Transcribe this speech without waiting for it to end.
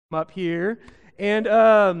Up here. And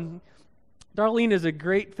Darlene is a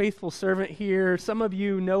great, faithful servant here. Some of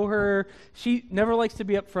you know her. She never likes to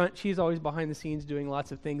be up front. She's always behind the scenes doing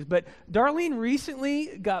lots of things. But Darlene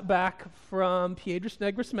recently got back from Piedras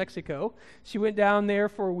Negras, Mexico. She went down there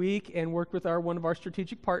for a week and worked with one of our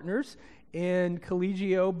strategic partners in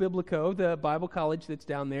Colegio Biblico, the Bible college that's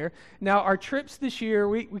down there. Now, our trips this year,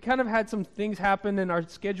 we kind of had some things happen in our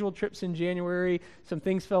scheduled trips in January. Some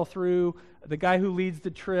things fell through. The guy who leads the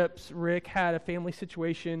trips, Rick, had a family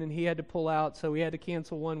situation, and he had to pull out, so we had to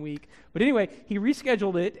cancel 1 week. But anyway, he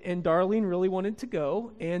rescheduled it, and Darlene really wanted to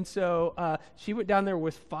go, and so she went down there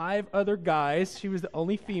with 5 other guys. She was the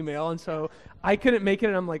only female, and so I couldn't make it,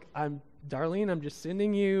 and I'm like, Darlene, I'm just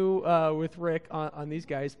sending you with Rick on these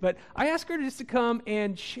guys. But I asked her just to come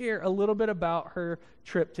and share a little bit about her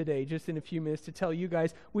trip today, just in a few minutes, to tell you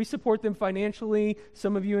guys. We support them financially.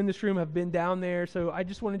 Some of you in this room have been down there. So I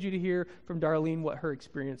just wanted you to hear from Darlene what her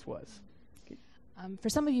experience was. For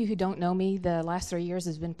some of you who don't know me, the last 3 years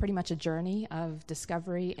has been pretty much a journey of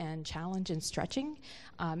discovery and challenge and stretching.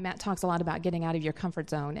 Matt talks a lot about getting out of your comfort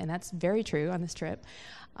zone, and that's very true on this trip.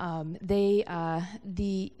 The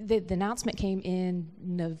announcement came in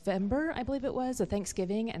November, I believe it was, of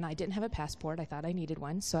Thanksgiving, and I didn't have a passport. I thought I needed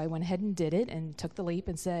one, so I went ahead and did it and took the leap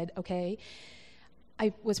and said, okay.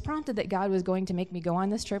 I was prompted that God was going to make me go on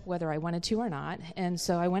this trip whether I wanted to or not, and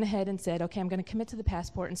so I went ahead and said, okay, I'm going to commit to the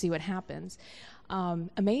passport and see what happens.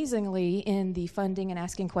 Amazingly, in the funding and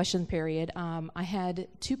asking question period, I had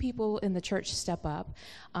 2 people in the church step up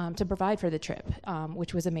to provide for the trip,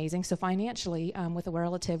 which was amazing. So financially, with a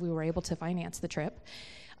relative, we were able to finance the trip.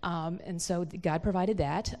 And so God provided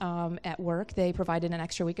that. At work, they provided an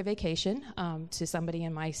extra week of vacation to somebody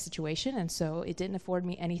in my situation, and so it didn't afford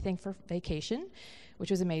me anything for vacation, which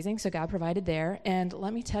was amazing. So God provided there. And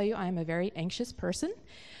let me tell you, I'm a very anxious person.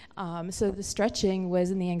 So the stretching was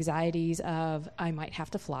in the anxieties of I might have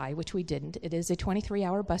to fly, which we didn't. It is a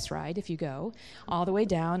 23-hour bus ride if you go all the way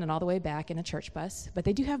down and all the way back in a church bus. But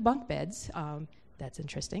they do have bunk beds. That's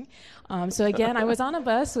interesting. So again, I was on a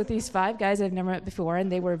bus with these 5 guys I've never met before,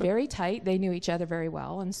 and they were very tight. They knew each other very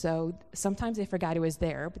well, and so sometimes they forgot I was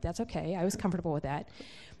there, but that's okay. I was comfortable with that.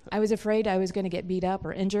 I was afraid I was going to get beat up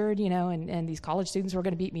or injured, and these college students were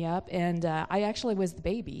going to beat me up, and I actually was the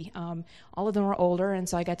baby. All of them were older, and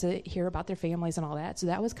so I got to hear about their families and all that, so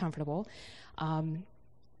that was comfortable.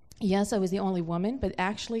 Yes, I was the only woman, but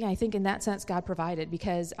actually I think in that sense God provided,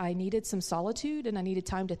 because I needed some solitude and I needed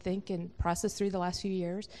time to think and process through the last few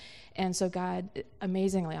years. And so God,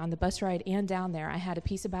 amazingly, on the bus ride and down there, I had a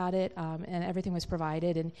peace about it, and everything was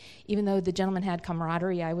provided. And even though the gentlemen had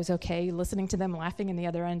camaraderie, I was okay listening to them laughing in the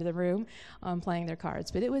other end of the room, playing their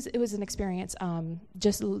cards. But it was an experience,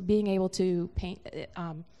 just being able to paint.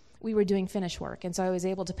 We were doing finish work, and so I was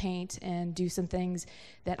able to paint and do some things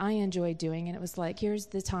that I enjoyed doing, and it was like, here's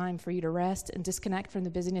the time for you to rest and disconnect from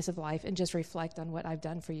the busyness of life and just reflect on what I've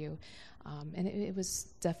done for you, and it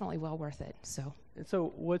was definitely well worth it. So, and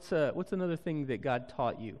so what's another thing that God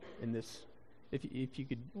taught you in this, if you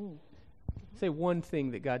could say one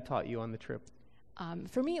thing that God taught you on the trip?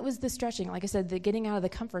 For me, it was the stretching. Like I said, the getting out of the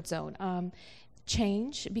comfort zone.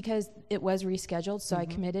 Change, because it was rescheduled, so I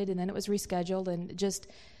committed, and then it was rescheduled, and just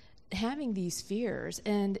having these fears.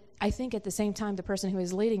 And I think at the same time, the person who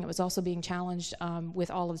was leading it was also being challenged with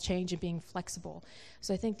all of the change and being flexible.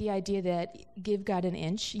 So I think the idea that give God an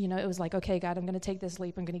inch, it was like, okay, God, I'm going to take this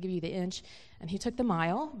leap. I'm going to give you the inch. And he took the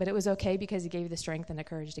mile, but it was okay because he gave you the strength and the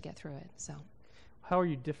courage to get through it. So, how are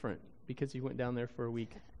you different because you went down there for a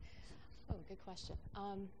week? Oh, good question.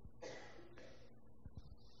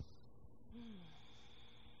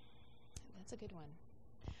 That's a good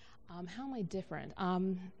one. How am I different?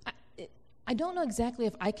 I don't know exactly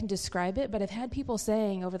if I can describe it, but I've had people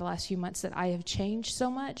saying over the last few months that I have changed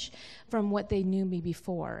so much from what they knew me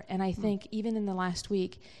before. And I think even in the last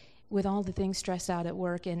week, with all the things stressed out at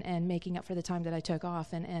work and making up for the time that I took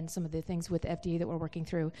off and some of the things with FDA that we're working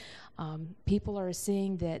through, people are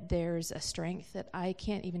seeing that there's a strength that I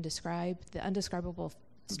can't even describe, the undescribable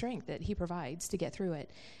strength that he provides to get through it.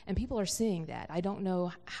 And people are seeing that. I don't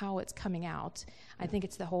know how it's coming out. I think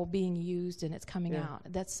it's the whole being used and it's coming out.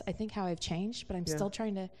 That's, I think, how I've changed, but I'm still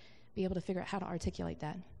trying to be able to figure out how to articulate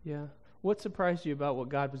that. Yeah. What surprised you about what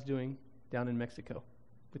God was doing down in Mexico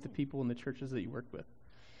with the people and the churches that you worked with?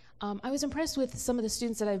 I was impressed with some of the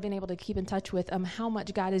students that I've been able to keep in touch with, how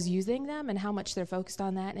much God is using them and how much they're focused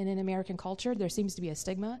on that. And in American culture, there seems to be a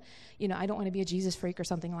stigma. I don't want to be a Jesus freak or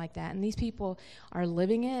something like that. And these people are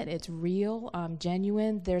living it. It's real,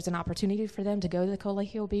 genuine. There's an opportunity for them to go to the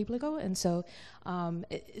Colegio Biblico. And so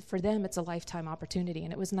for them, it's a lifetime opportunity.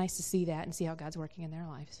 And it was nice to see that and see how God's working in their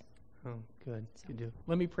lives. Oh, good. You do.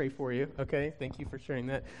 Let me pray for you, okay? Thank you for sharing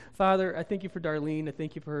that. Father, I thank you for Darlene. I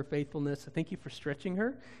thank you for her faithfulness. I thank you for stretching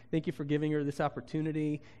her. Thank you for giving her this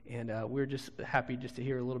opportunity. And we're just happy just to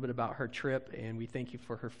hear a little bit about her trip. And we thank you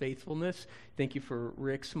for her faithfulness. Thank you for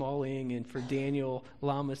Rick Smalling and for Daniel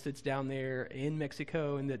Lamas that's down there in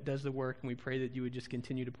Mexico and that does the work. And we pray that you would just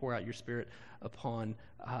continue to pour out your Spirit upon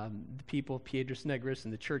the people of Piedras Negras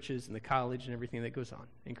and the churches and the college and everything that goes on.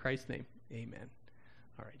 In Christ's name, amen.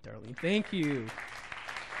 All right, Darlene, thank you.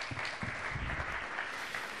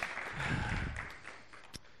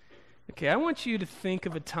 Okay, I want you to think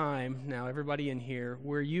of a time, now everybody in here,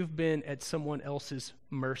 where you've been at someone else's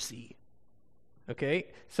mercy. Okay?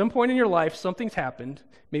 Some point in your life, something's happened.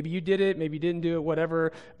 Maybe you did it, maybe you didn't do it,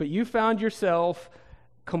 whatever, but you found yourself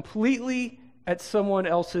completely at someone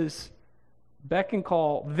else's beck and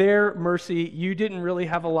call, their mercy. You didn't really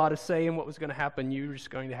have a lot of say in what was going to happen. You were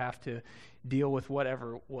just going to have to deal with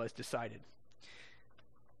whatever was decided.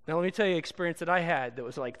 Now, let me tell you an experience that I had that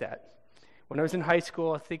was like that. When I was in high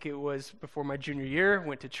school, I think it was before my junior year,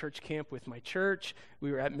 went to church camp with my church.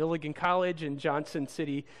 We were at Milligan College in Johnson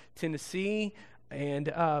City, Tennessee,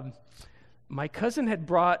 and my cousin had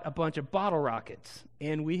brought a bunch of bottle rockets,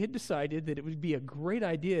 and we had decided that it would be a great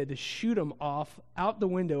idea to shoot them off out the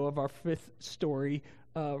window of our fifth-story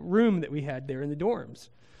room that we had there in the dorms.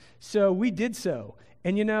 So we did so.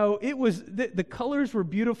 And, it was, the colors were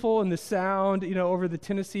beautiful and the sound, over the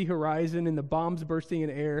Tennessee horizon and the bombs bursting in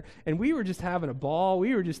air. And we were just having a ball.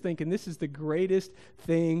 We were just thinking this is the greatest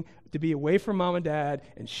thing to be away from mom and dad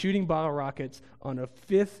and shooting bottle rockets on a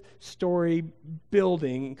fifth-story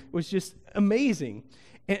building. It was just amazing.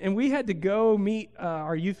 And we had to go meet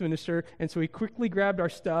our youth minister. And so we quickly grabbed our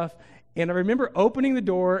stuff. And I remember opening the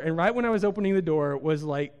door. And right when I was opening the door was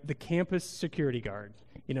like the campus security guard,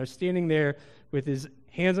 standing there with his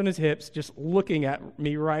hands on his hips, just looking at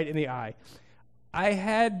me right in the eye. I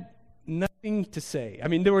had nothing to say. I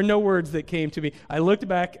mean, there were no words that came to me. I looked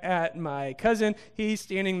back at my cousin. He's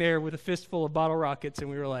standing there with a fistful of bottle rockets, and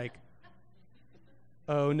we were like,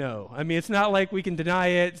 oh, no. I mean, it's not like we can deny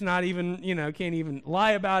it. It's not even, can't even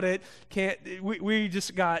lie about it. We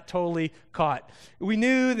just got totally caught. We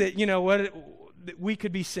knew that, we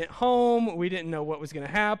could be sent home. We didn't know what was going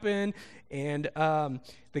to happen. And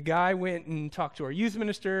the guy went and talked to our youth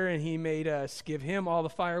minister, and he made us give him all the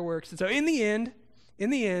fireworks. And so in the end,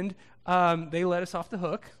 they let us off the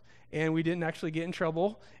hook, and we didn't actually get in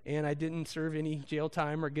trouble, and I didn't serve any jail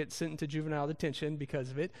time or get sent into juvenile detention because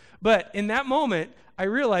of it. But in that moment, I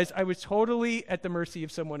realized I was totally at the mercy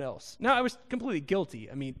of someone else. Now, I was completely guilty,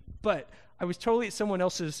 but I was totally at someone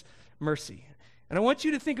else's mercy. And I want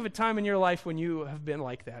you to think of a time in your life when you have been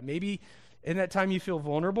like that. Maybe in that time you feel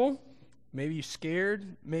vulnerable, maybe you're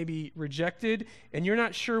scared, maybe rejected, and you're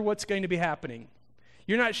not sure what's going to be happening.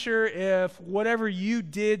 You're not sure if whatever you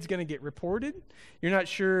did is going to get reported. You're not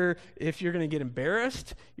sure if you're going to get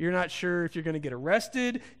embarrassed. You're not sure if you're going to get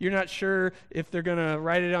arrested. You're not sure if they're going to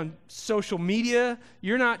write it on social media.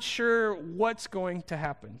 You're not sure what's going to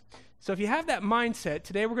happen. So if you have that mindset,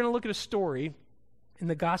 today we're going to look at a story in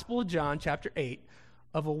the Gospel of John, chapter 8,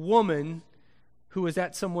 of a woman who was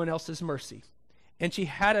at someone else's mercy. And she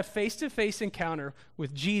had a face-to-face encounter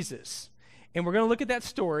with Jesus. And we're going to look at that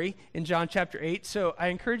story in John chapter 8. So I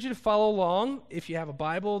encourage you to follow along. If you have a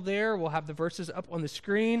Bible there, we'll have the verses up on the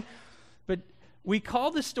screen. But we call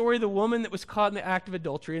this story the woman that was caught in the act of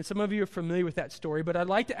adultery. And some of you are familiar with that story. But I'd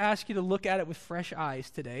like to ask you to look at it with fresh eyes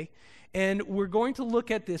today. And we're going to look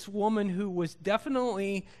at this woman who was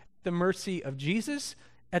definitely the mercy of Jesus,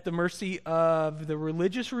 at the mercy of the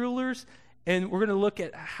religious rulers, and we're going to look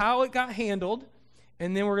at how it got handled,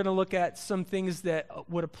 and then we're going to look at some things that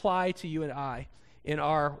would apply to you and I in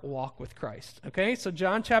our walk with Christ. Okay, so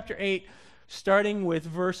John chapter 8, starting with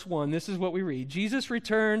verse 1, this is what we read. Jesus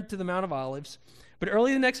returned to the Mount of Olives, but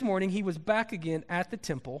early the next morning he was back again at the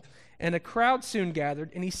temple, and a crowd soon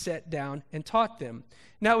gathered, and he sat down and taught them.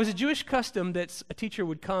 Now, it was a Jewish custom that a teacher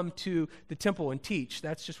would come to the temple and teach.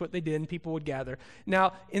 That's just what they did, and people would gather.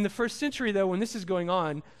 Now, in the first century, though, when this is going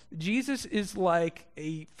on, Jesus is like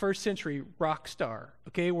a first century rock star,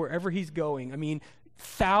 okay, wherever he's going.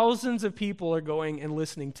 Thousands of people are going and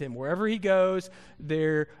listening to him. Wherever he goes,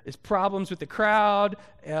 there is problems with the crowd.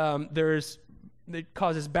 It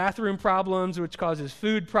causes bathroom problems, which causes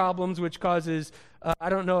food problems, which causes, I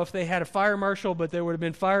don't know if they had a fire marshal, but there would have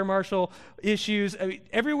been fire marshal issues.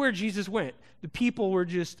 Everywhere Jesus went, the people were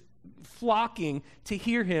just flocking to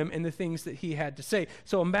hear him and the things that he had to say.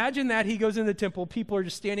 So imagine that he goes in the temple, people are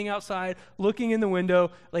just standing outside, looking in the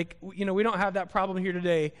window, we don't have that problem here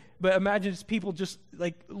today, but imagine people just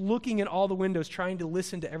looking in all the windows, trying to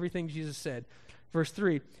listen to everything Jesus said. Verse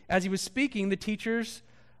 3, as he was speaking, the teachers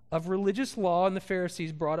of religious law and the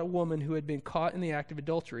Pharisees brought a woman who had been caught in the act of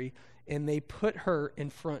adultery, and they put her in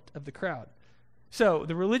front of the crowd. So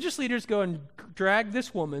the religious leaders go and drag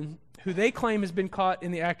this woman, who they claim has been caught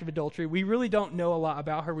in the act of adultery. We really don't know a lot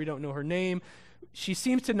about her. We don't know her name. She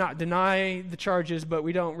seems to not deny the charges, but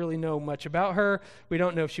we don't really know much about her. We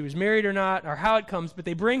don't know if she was married or not, or how it comes, but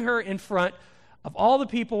they bring her in front of all the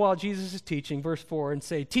people while Jesus is teaching, verse 4, and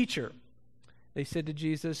say, "Teacher," they said to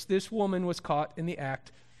Jesus, "this woman was caught in the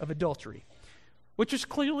act of adultery," which is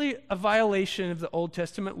clearly a violation of the Old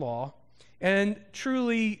Testament law and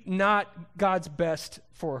truly not God's best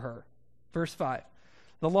for her. Verse 5,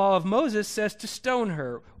 the law of Moses says to stone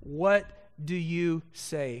her. What do you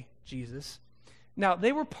say, Jesus? Now,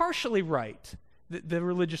 they were partially right, the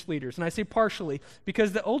religious leaders, and I say partially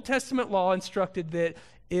because the Old Testament law instructed that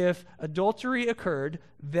if adultery occurred,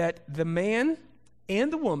 that the man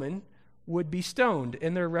and the woman would be stoned.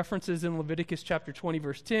 And there are references in Leviticus chapter 20,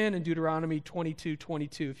 verse 10, and Deuteronomy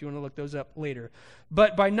 22:22, if you want to look those up later.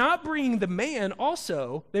 But by not bringing the man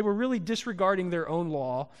also, they were really disregarding their own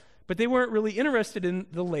law, but they weren't really interested in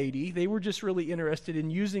the lady. They were just really interested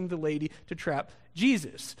in using the lady to trap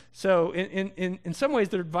Jesus. So in some ways,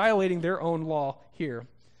 they're violating their own law here.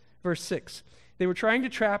 Verse 6, they were trying to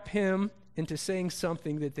trap him into saying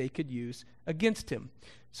something that they could use against him.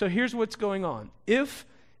 So here's what's going on. If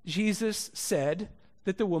Jesus said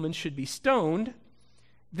that the woman should be stoned,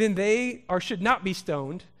 then they should not be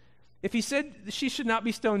stoned. If he said she should not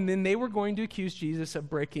be stoned, then they were going to accuse Jesus of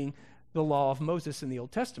breaking the law of Moses in the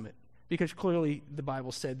Old Testament, because clearly the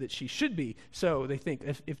Bible said that she should be. So they think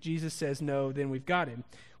if Jesus says no, then we've got him.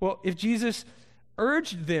 Well, if Jesus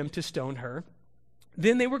urged them to stone her,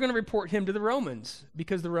 then they were going to report him to the Romans,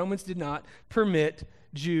 because the Romans did not permit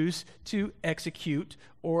Jews to execute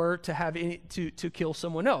or to have to kill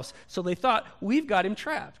someone else. So they thought, we've got him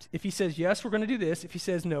trapped. If he says yes, we're going to do this. If he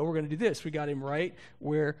says no, we're going to do this. We got him right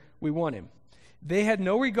where we want him. They had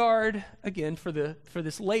no regard, again, for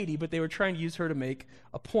this lady, but they were trying to use her to make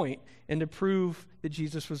a point and to prove that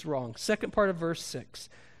Jesus was wrong. Second part of verse 6.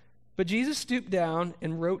 But Jesus stooped down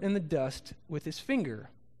and wrote in the dust with his finger.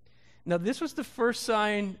 Now, this was the first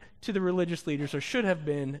sign to the religious leaders, or should have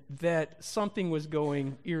been, that something was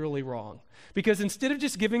going eerily wrong. Because instead of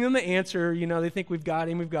just giving them the answer, they think we've got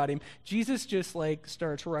him, Jesus just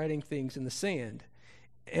starts writing things in the sand.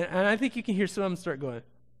 And I think you can hear some of them start going,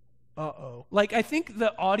 uh-oh. I think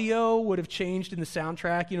the audio would have changed in the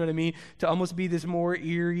soundtrack, you know what I mean, to almost be this more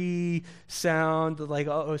eerie sound,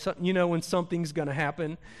 uh-oh, when something's going to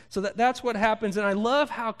happen. So that's what happens, and I love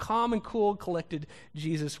how calm and cool and collected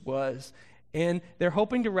Jesus was. And they're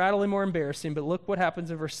hoping to rattle him or embarrass him, but look what happens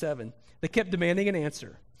in verse 7. They kept demanding an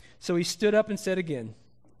answer. So he stood up and said again,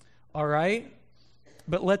 "All right,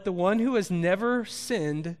 but let the one who has never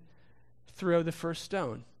sinned throw the first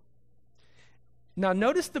stone." Now,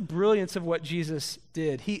 notice the brilliance of what Jesus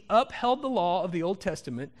did. He upheld the law of the Old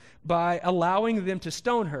Testament by allowing them to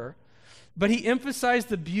stone her, but he emphasized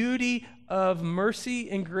the beauty of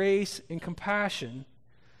mercy and grace and compassion.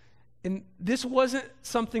 And this wasn't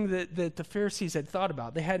something that the Pharisees had thought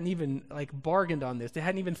about. They hadn't even bargained on this. They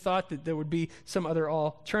hadn't even thought that there would be some other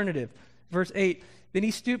alternative. Verse 8, then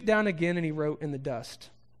he stooped down again and he wrote in the dust.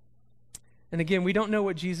 And again, we don't know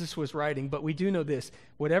what Jesus was writing, but we do know this.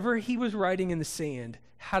 Whatever he was writing in the sand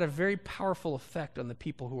had a very powerful effect on the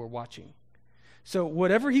people who were watching. So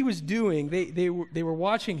whatever he was doing, they were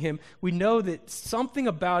watching him. We know that something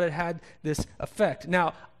about it had this effect.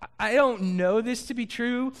 Now, I don't know this to be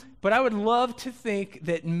true, but I would love to think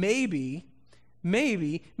that maybe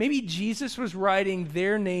Jesus was writing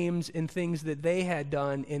their names in things that they had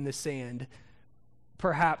done in the sand,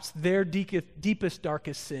 perhaps their deepest,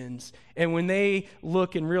 darkest sins. And when they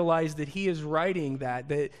look and realize that he is writing that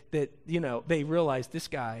they realize this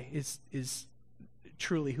guy is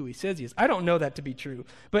truly who he says he is. I don't know that to be true,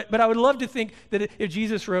 but I would love to think that if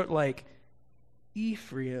Jesus wrote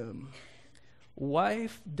Ephraim,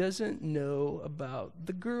 wife doesn't know about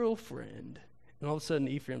the girlfriend, and all of a sudden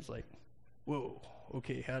Ephraim's like, whoa,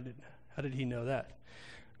 okay, how did he know that?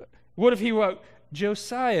 What if he wrote,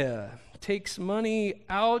 Josiah takes money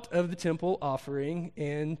out of the temple offering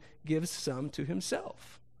and gives some to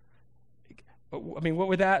himself? I mean, what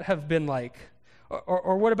would that have been like?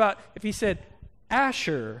 Or what about if he said,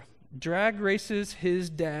 Asher drag races his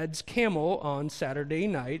dad's camel on Saturday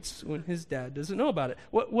nights when his dad doesn't know about it?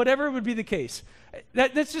 Whatever would be the case.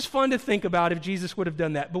 That's just fun to think about if Jesus would have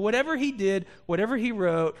done that. But whatever he did, whatever he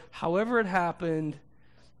wrote, however it happened,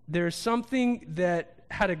 there's something that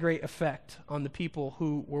had a great effect on the people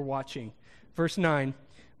who were watching. Verse 9,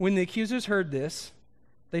 when the accusers heard this,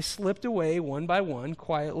 They slipped away one by one,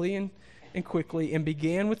 quietly and quickly, and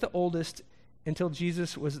began with the oldest until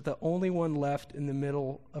Jesus was the only one left in the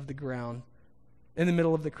middle of the crowd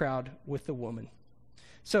with the woman.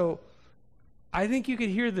 So I think you could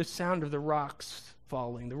hear the sound of the rocks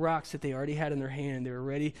falling, the rocks that they already had in their hand. They were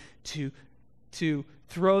ready to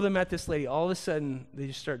throw them at this lady. All of a sudden, they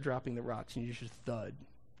just start dropping the rocks, and you just thud,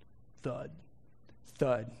 thud,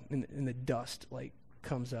 thud, and the dust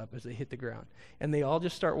comes up as they hit the ground. And they all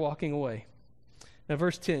just start walking away. Now,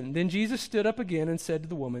 verse 10, then Jesus stood up again and said to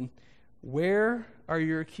the woman, where are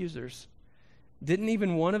your accusers? Didn't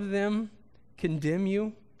even one of them condemn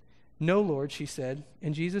you? No, Lord, she said.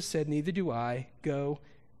 And Jesus said, neither do I. Go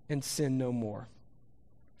and sin no more.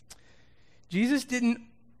 Jesus didn't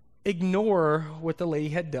ignore what the lady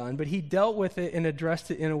had done, but he dealt with it and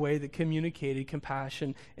addressed it in a way that communicated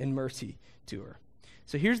compassion and mercy to her.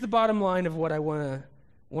 So here's the bottom line of what I want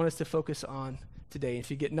us to focus on today.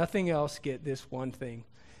 If you get nothing else, get this one thing.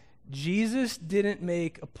 Jesus didn't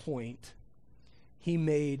make a point. He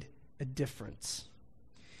made a difference.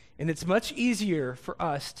 And it's much easier for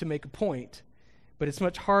us to make a point, but it's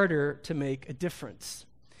much harder to make a difference.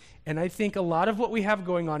 And I think a lot of what we have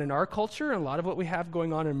going on in our culture, and a lot of what we have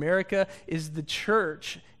going on in America, is the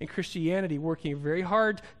church and Christianity working very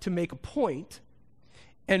hard to make a point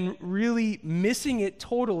and really missing it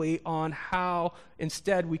totally on how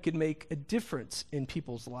instead we could make a difference in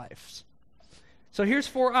people's lives. So here's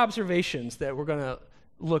 4 observations that we're going to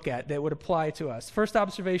look at that would apply to us. First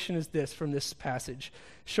observation is this from this passage.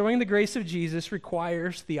 Showing the grace of Jesus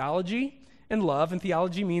requires theology and love, and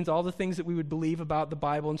theology means all the things that we would believe about the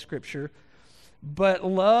Bible and Scripture, but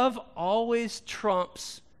love always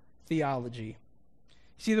trumps theology.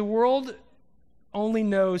 See, the world only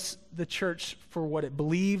knows the church for what it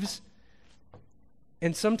believes,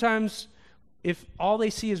 and sometimes if all they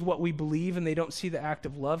see is what we believe and they don't see the act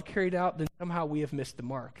of love carried out, then somehow we have missed the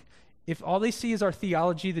mark. If all they see is our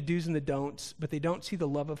theology, the do's and the don'ts, but they don't see the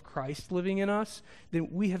love of Christ living in us, then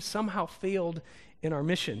we have somehow failed in our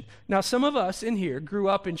mission. Now, some of us in here grew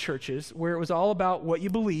up in churches where it was all about what you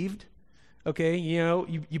believed. Okay,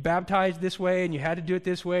 you baptized this way and you had to do it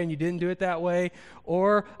this way and you didn't do it that way.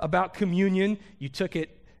 Or about communion, you took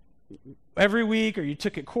it every week, or you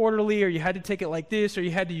took it quarterly, or you had to take it like this, or you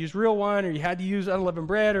had to use real wine, or you had to use unleavened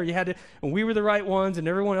bread, or and we were the right ones and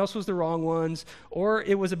everyone else was the wrong ones. Or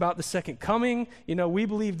it was about the second coming. We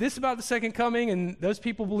believe this about the second coming, and those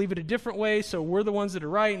people believe it a different way, so we're the ones that are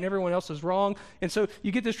right and everyone else is wrong. And so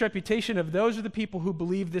you get this reputation of those are the people who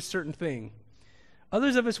believe this certain thing.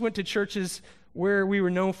 Others of us went to churches where we were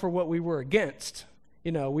known for what we were against.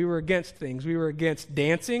 We were against things. We were against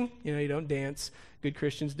dancing. You don't dance. Good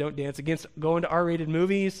Christians don't dance. Against going to R-rated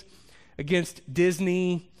movies. Against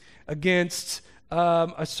Disney. Against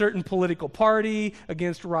a certain political party.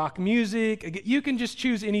 Against rock music. You can just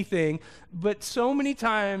choose anything. But so many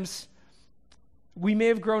times we may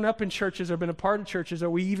have grown up in churches or been a part of churches, or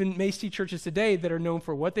we even may see churches today that are known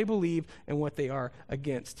for what they believe and what they are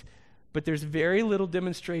against. But there's very little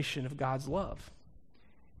demonstration of God's love.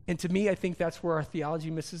 And to me, I think that's where our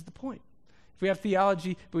theology misses the point. If we have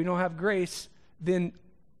theology, but we don't have grace, then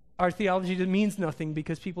our theology means nothing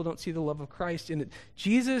because people don't see the love of Christ in it.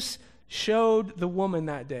 Jesus showed the woman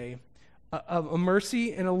that day a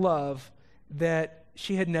mercy and a love that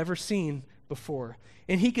she had never seen before.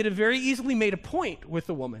 And he could have very easily made a point with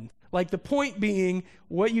the woman. Like the point being,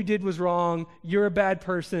 what you did was wrong, you're a bad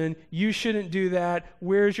person, you shouldn't do that,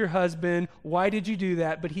 where's your husband, why did you do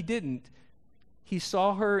that? But he didn't. He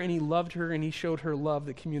saw her and he loved her and he showed her love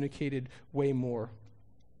that communicated way more.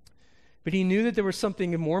 But he knew that there was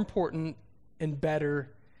something more important and better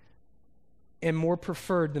and more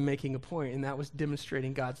preferred than making a point, and that was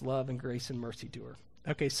demonstrating God's love and grace and mercy to her.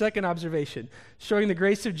 Okay, second observation. Showing the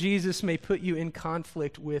grace of Jesus may put you in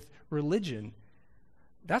conflict with religion.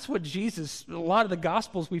 That's what Jesus, a lot of the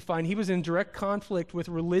Gospels we find, he was in direct conflict with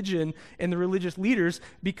religion and the religious leaders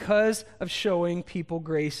because of showing people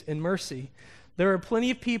grace and mercy. There are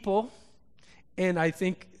plenty of people, and I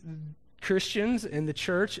think Christians and the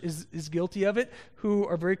church is guilty of it, who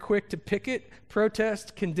are very quick to picket,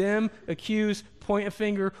 protest, condemn, accuse, point a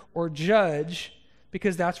finger, or judge,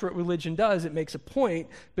 because that's what religion does. It makes a point.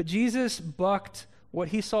 But Jesus bucked what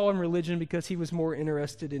he saw in religion because he was more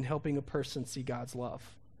interested in helping a person see God's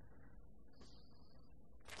love.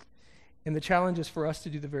 And the challenge is for us to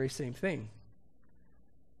do the very same thing.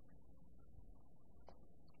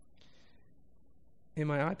 And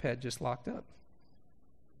my iPad just locked up.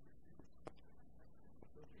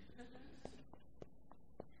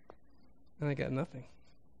 And I got nothing.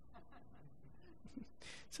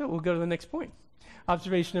 So we'll go to the next point.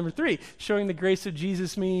 Observation number 3, showing the grace of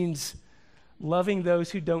Jesus means loving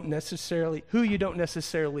those who you don't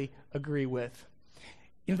necessarily agree with.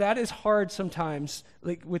 And that is hard sometimes,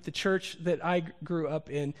 like with the church that I grew up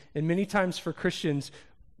in, and many times for Christians,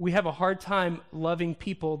 we have a hard time loving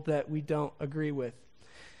people that we don't agree with.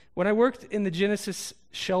 When I worked in the Genesis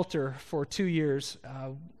shelter for 2 years,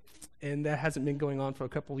 and that hasn't been going on for a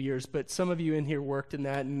couple of years, but some of you in here worked in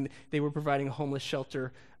that, and they were providing a homeless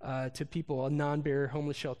shelter to people, a non-barrier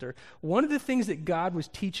homeless shelter. One of the things that God was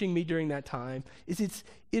teaching me during that time is it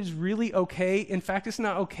is really okay. In fact, it's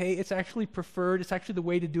not okay. It's actually preferred. It's actually the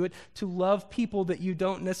way to do it, to love people that you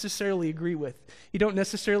don't necessarily agree with. You don't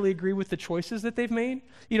necessarily agree with the choices that they've made.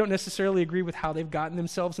 You don't necessarily agree with how they've gotten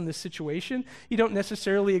themselves in this situation. You don't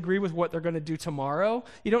necessarily agree with what they're going to do tomorrow.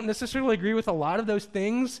 You don't necessarily agree with a lot of those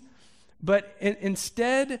things. But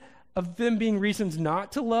instead of them being reasons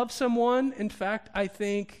not to love someone, in fact, I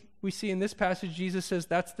think we see in this passage, Jesus says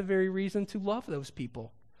that's the very reason to love those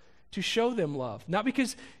people, to show them love. Not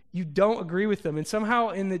because you don't agree with them. And somehow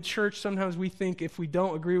in the church, sometimes we think if we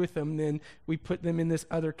don't agree with them, then we put them in this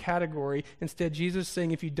other category. Instead, Jesus is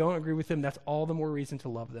saying if you don't agree with them, that's all the more reason to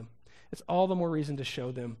love them. It's all the more reason to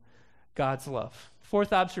show them God's love.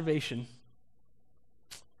 4th observation.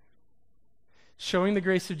 Showing the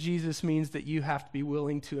grace of Jesus means that you have to be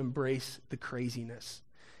willing to embrace the craziness.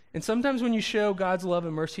 And sometimes when you show God's love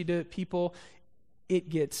and mercy to people, it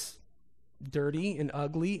gets dirty and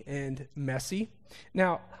ugly and messy.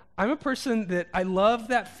 Now, I'm a person that I love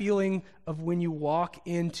that feeling of when you walk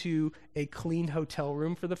into a clean hotel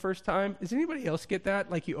room for the first time. Does anybody else get that?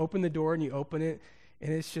 Like you open the door and you open it,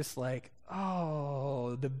 and it's just like,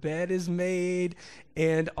 oh, the bed is made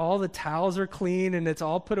and all the towels are clean and it's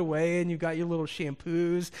all put away and you've got your little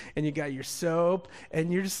shampoos and you got your soap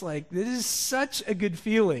and you're just like, this is such a good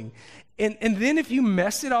feeling. And then if you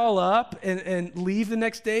mess it all up and leave the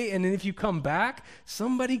next day, and then if you come back,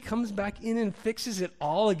 somebody comes back in and fixes it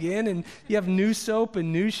all again, and you have new soap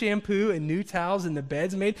and new shampoo and new towels and the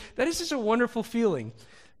bed's made, that is just a wonderful feeling.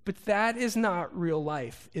 But that is not real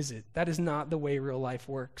life, is it? That is not the way real life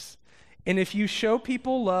works. And if you show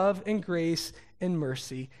people love and grace and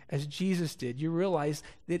mercy, as Jesus did, you realize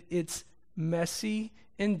that it's messy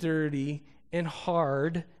and dirty and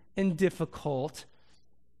hard and difficult,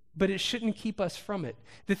 but it shouldn't keep us from it.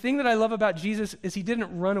 The thing that I love about Jesus is he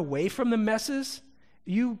didn't run away from the messes.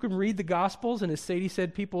 You can read the Gospels, and as Sadie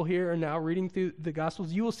said, people here are now reading through the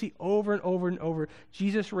Gospels. You will see over and over and over,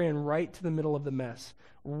 Jesus ran right to the middle of the mess,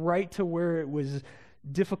 right to where it was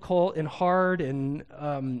difficult and hard and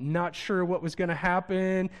not sure what was going to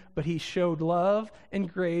happen, but he showed love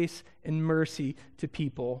and grace and mercy to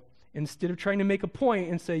people. Instead of trying to make a point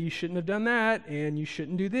and say, you shouldn't have done that, and you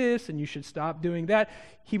shouldn't do this, and you should stop doing that,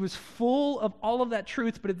 he was full of all of that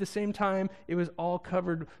truth, but at the same time, it was all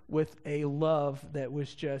covered with a love that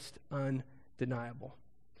was just undeniable.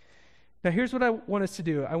 Now, here's what I want us to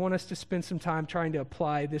do. I want us to spend some time trying to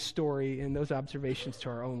apply this story and those observations to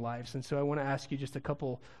our own lives. And so I want to ask you just a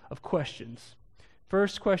couple of questions.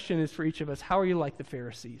 First question is for each of us. How are you like the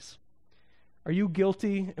Pharisees? Are you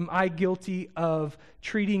guilty? Am I guilty of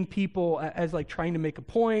treating people as like trying to make a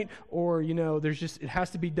point, or, there's just, it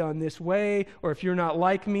has to be done this way, or if you're not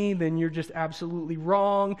like me, then you're just absolutely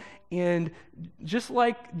wrong. And just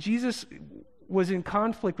like Jesus was in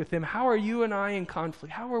conflict with them, how are you and I in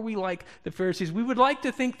conflict? How are we like the Pharisees? We would like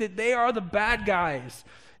to think that they are the bad guys.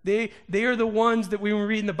 They are the ones that we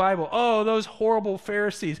read in the Bible. Oh, those horrible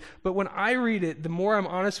Pharisees. But when I read it, the more I'm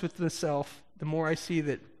honest with myself, the more I see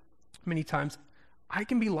that many times I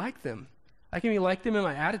can be like them. I can be like them in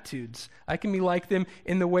my attitudes. I can be like them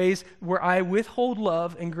in the ways where I withhold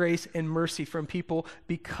love and grace and mercy from people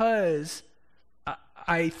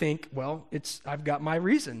I think, well, I've got my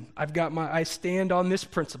reason. I stand on this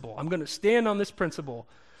principle. I'm going to stand on this principle.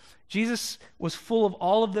 Jesus was full of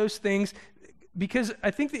all of those things, because I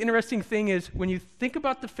think the interesting thing is when you think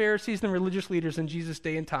about the Pharisees and religious leaders in Jesus'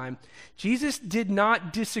 day and time, Jesus did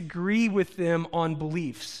not disagree with them on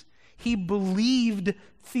beliefs. He believed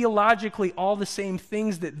theologically all the same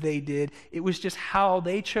things that they did. It was just how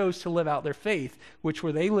they chose to live out their faith, which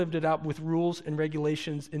were they lived it out with rules and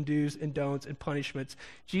regulations and do's and don'ts and punishments.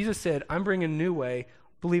 Jesus said, I'm bringing a new way,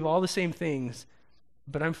 believe all the same things,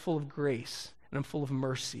 but I'm full of grace and I'm full of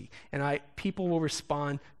mercy. And people will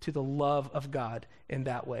respond to the love of God in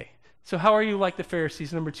that way. So how are you like the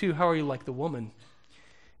Pharisees? Number 2, how are you like the woman?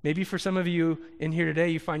 Maybe for some of you in here today,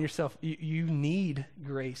 you find yourself, you need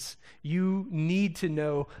grace. You need to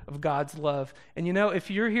know of God's love. And if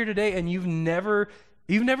you're here today and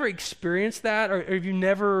You've never experienced that, or you've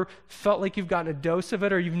never felt like you've gotten a dose of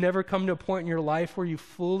it, or you've never come to a point in your life where you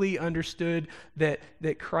fully understood that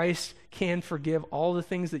Christ can forgive all the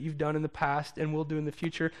things that you've done in the past and will do in the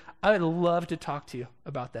future, I would love to talk to you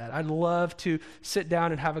about that. I'd love to sit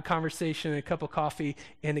down and have a conversation and a cup of coffee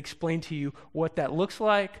and explain to you what that looks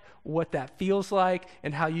like, what that feels like,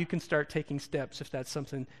 and how you can start taking steps if that's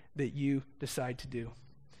something that you decide to do.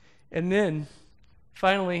 And then,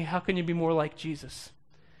 finally, how can you be more like Jesus?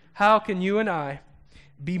 How can you and I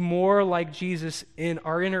be more like Jesus in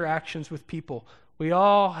our interactions with people? We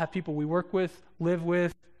all have people we work with, live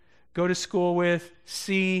with, go to school with,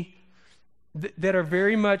 see, that are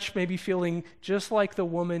very much maybe feeling just like the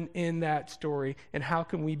woman in that story. And how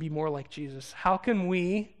can we be more like Jesus? How can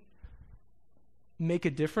we make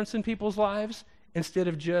a difference in people's lives instead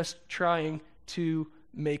of just trying to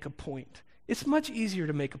make a point? It's much easier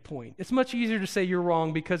to make a point. It's much easier to say you're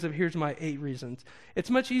wrong because of here's my 8 reasons. It's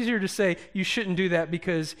much easier to say you shouldn't do that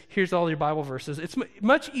because here's all your Bible verses. It's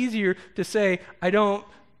much easier to say I don't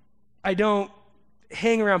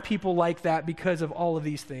hang around people like that because of all of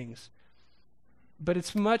these things. But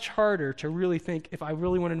it's much harder to really think, if I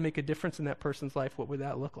really wanted to make a difference in that person's life, what would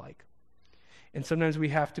that look like? And sometimes we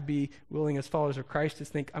have to be willing as followers of Christ to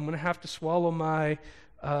think, I'm going to have to swallow my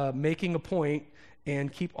making a point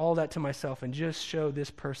and keep all that to myself and just show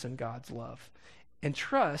this person God's love. And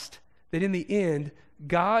trust that in the end,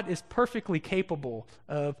 God is perfectly capable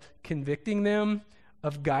of convicting them,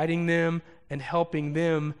 of guiding them, and helping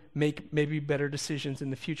them make maybe better decisions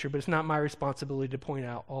in the future. But it's not my responsibility to point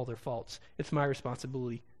out all their faults. It's my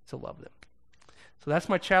responsibility to love them. So that's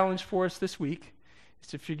my challenge for us this week, is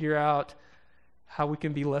to figure out how we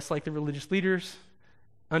can be less like the religious leaders,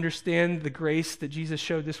 understand the grace that Jesus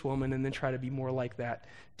showed this woman, and then try to be more like that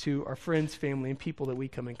to our friends, family, and people that we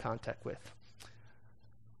come in contact with.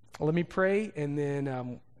 Well, let me pray, and then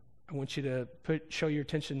I want you to show your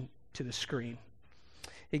attention to the screen.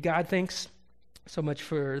 Hey, God, thanks so much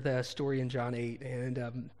for the story in John 8,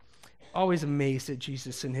 and always amazed at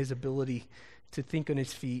Jesus and his ability to think on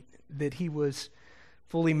his feet, that he was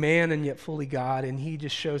fully man and yet fully God, and he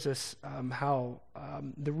just shows us how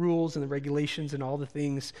the rules and the regulations and all the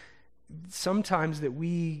things sometimes that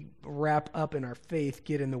we wrap up in our faith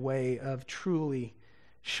get in the way of truly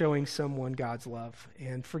showing someone God's love.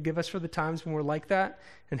 And forgive us for the times when we're like that,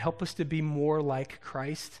 and help us to be more like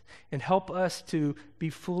Christ, and help us to be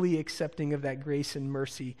fully accepting of that grace and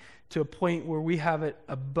mercy to a point where we have it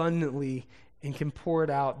abundantly and can pour it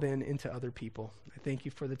out then into other people. I thank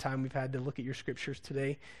you for the time we've had to look at your scriptures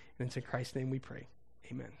today, and it's in Christ's name we pray.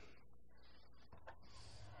 Amen.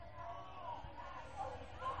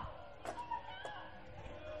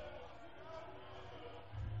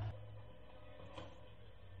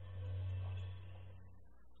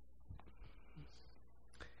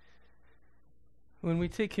 When we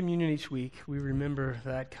take communion each week, we remember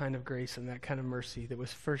that kind of grace and that kind of mercy that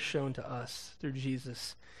was first shown to us through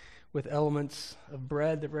Jesus, with elements of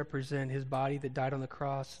bread that represent his body that died on the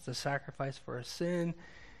cross as a sacrifice for our sin,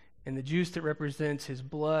 and the juice that represents his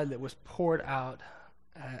blood that was poured out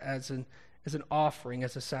as an offering,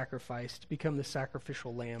 as a sacrifice, to become the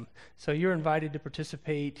sacrificial lamb. So you're invited to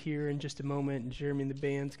participate here in just a moment, and Jeremy and the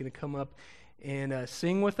band's going to come up and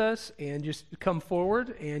sing with us, and just come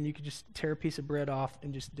forward, and you can just tear a piece of bread off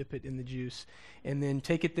and just dip it in the juice, and then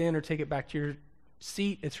take it then or take it back to your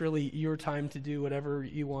seat. It's really your time to do whatever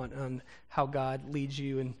you want on how God leads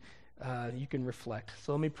you, and you can reflect.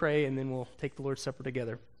 So let me pray, and then we'll take the Lord's Supper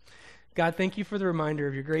together. God, thank you for the reminder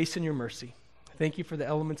of your grace and your mercy. Thank you for the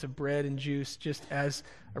elements of bread and juice, just as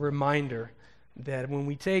a reminder that when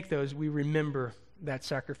we take those, we remember that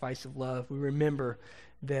sacrifice of love. We remember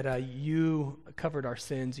that you covered our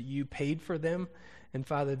sins, you paid for them, and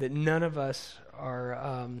Father, that none of us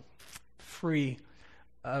are free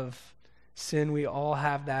of sin. We all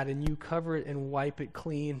have that, and you cover it and wipe it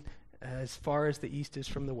clean as far as the east is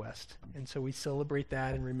from the west. And so we celebrate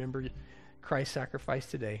that and remember Christ's sacrifice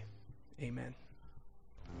today. Amen.